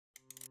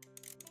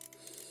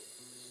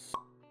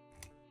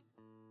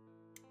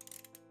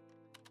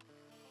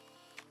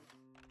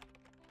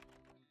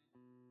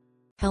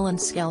Helen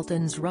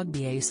Skelton's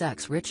rugby ace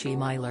ex Richie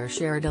Myler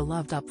shared a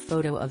loved-up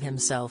photo of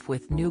himself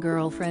with new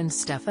girlfriend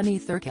Stephanie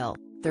Thurkill,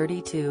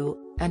 32,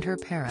 and her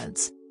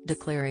parents,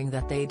 declaring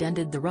that they'd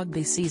ended the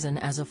rugby season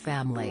as a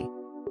family.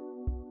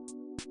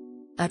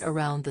 At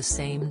around the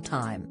same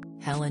time,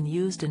 Helen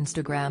used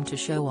Instagram to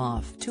show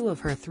off two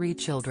of her three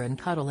children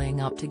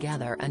cuddling up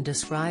together and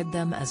described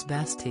them as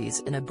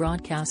besties in a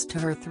broadcast to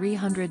her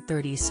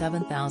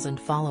 337,000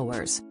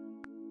 followers.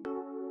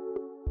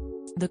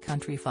 The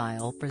Country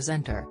File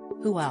presenter,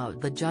 who wowed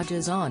the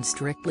judges on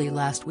Strictly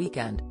last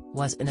weekend,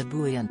 was in a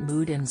buoyant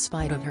mood in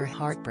spite of her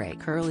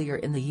heartbreak earlier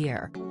in the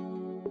year.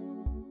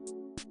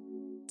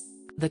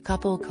 The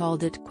couple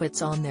called it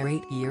quits on their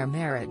 8-year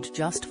marriage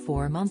just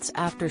 4 months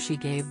after she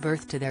gave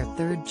birth to their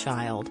third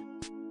child.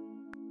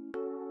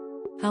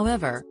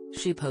 However,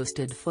 she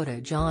posted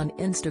footage on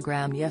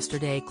Instagram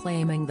yesterday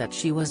claiming that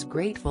she was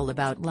grateful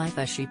about life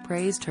as she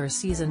praised her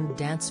seasoned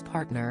dance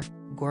partner,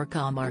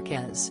 Gorka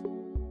Marquez.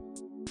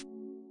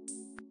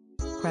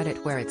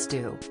 Credit where it's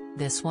due,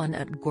 this one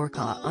at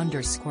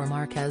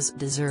Gorka_Marquez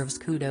deserves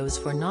kudos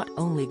for not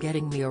only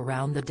getting me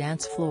around the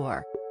dance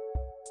floor,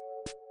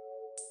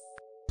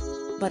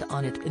 but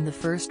on it in the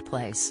first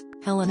place,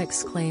 Helen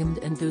exclaimed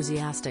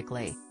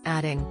enthusiastically,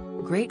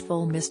 adding,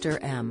 "Grateful Mr.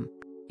 M.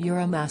 You're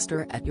a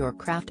master at your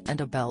craft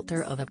and a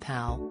belter of a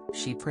pal,"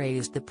 she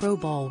praised the pro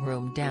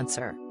ballroom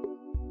dancer.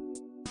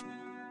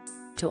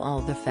 To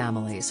all the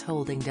families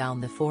holding down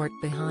the fort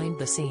behind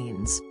the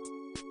scenes,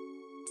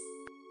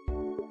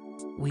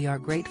 we are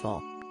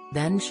grateful.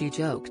 Then she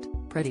joked,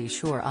 "Pretty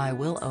sure I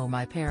will owe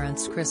my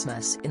parents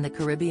Christmas in the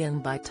Caribbean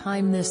by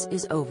time this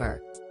is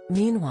over."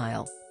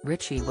 Meanwhile,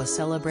 Richie was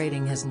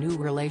celebrating his new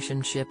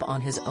relationship on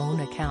his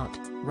own account,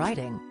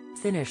 writing,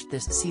 "Finished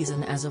this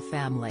season as a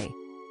family,"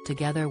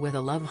 together with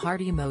a love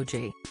heart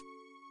emoji.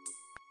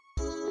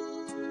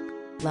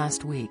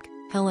 Last week,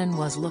 Helen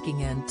was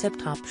looking in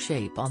tip-top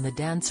shape on the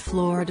dance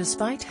floor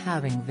despite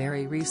having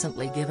very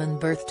recently given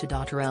birth to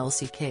daughter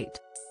Elsie Kate.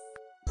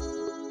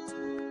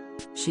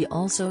 She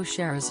also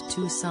shares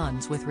 2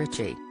 sons with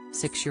Richie,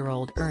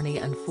 6-year-old Ernie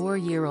and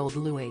 4-year-old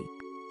Louis.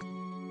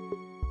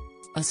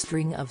 A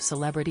string of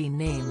celebrity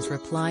names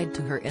replied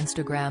to her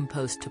Instagram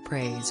post to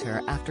praise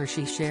her after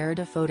she shared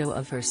a photo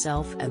of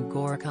herself and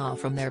Gorka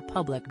from their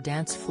public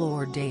dance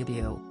floor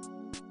debut.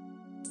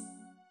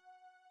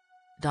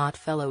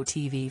 Fellow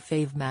TV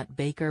fave Matt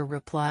Baker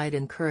replied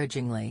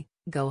encouragingly,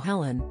 "Go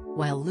Helen,"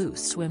 while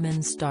Loose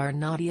Women star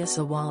Nadia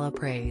Sawalha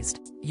praised,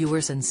 "You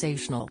were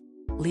sensational."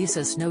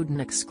 Lisa Snowden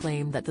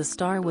exclaimed that the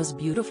star was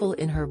beautiful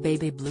in her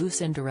baby blue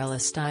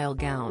Cinderella-style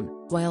gown,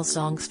 while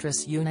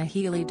songstress Una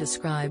Healy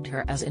described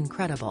her as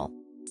incredible.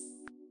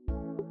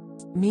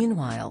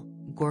 Meanwhile,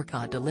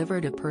 Gorka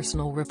delivered a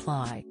personal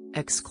reply,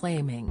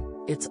 exclaiming,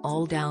 "It's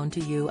all down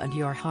to you and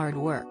your hard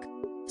work.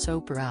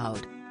 So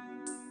proud."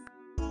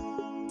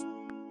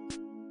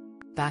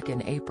 Back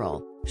in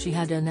April, she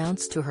had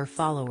announced to her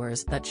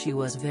followers that she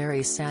was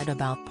very sad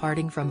about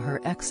parting from her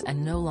ex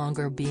and no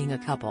longer being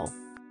a couple.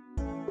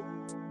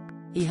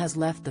 "He has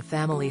left the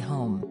family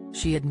home,"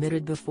 she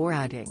admitted before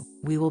adding,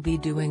 "We will be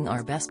doing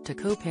our best to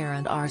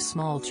co-parent our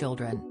small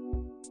children."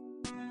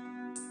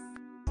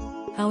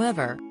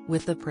 However,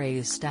 with the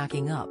praise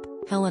stacking up,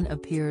 Helen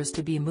appears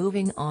to be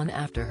moving on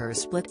after her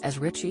split as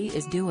Richie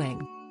is doing.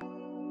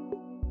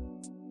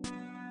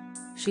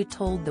 She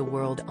told the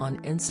world on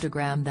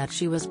Instagram that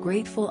she was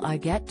grateful I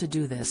get to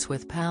do this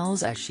with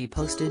pals as she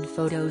posted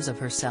photos of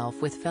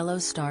herself with fellow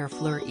star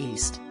Fleur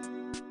East.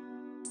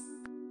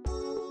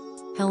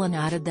 Helen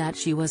added that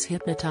she was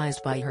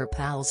hypnotized by her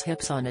pals'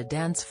 hips on a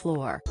dance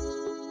floor,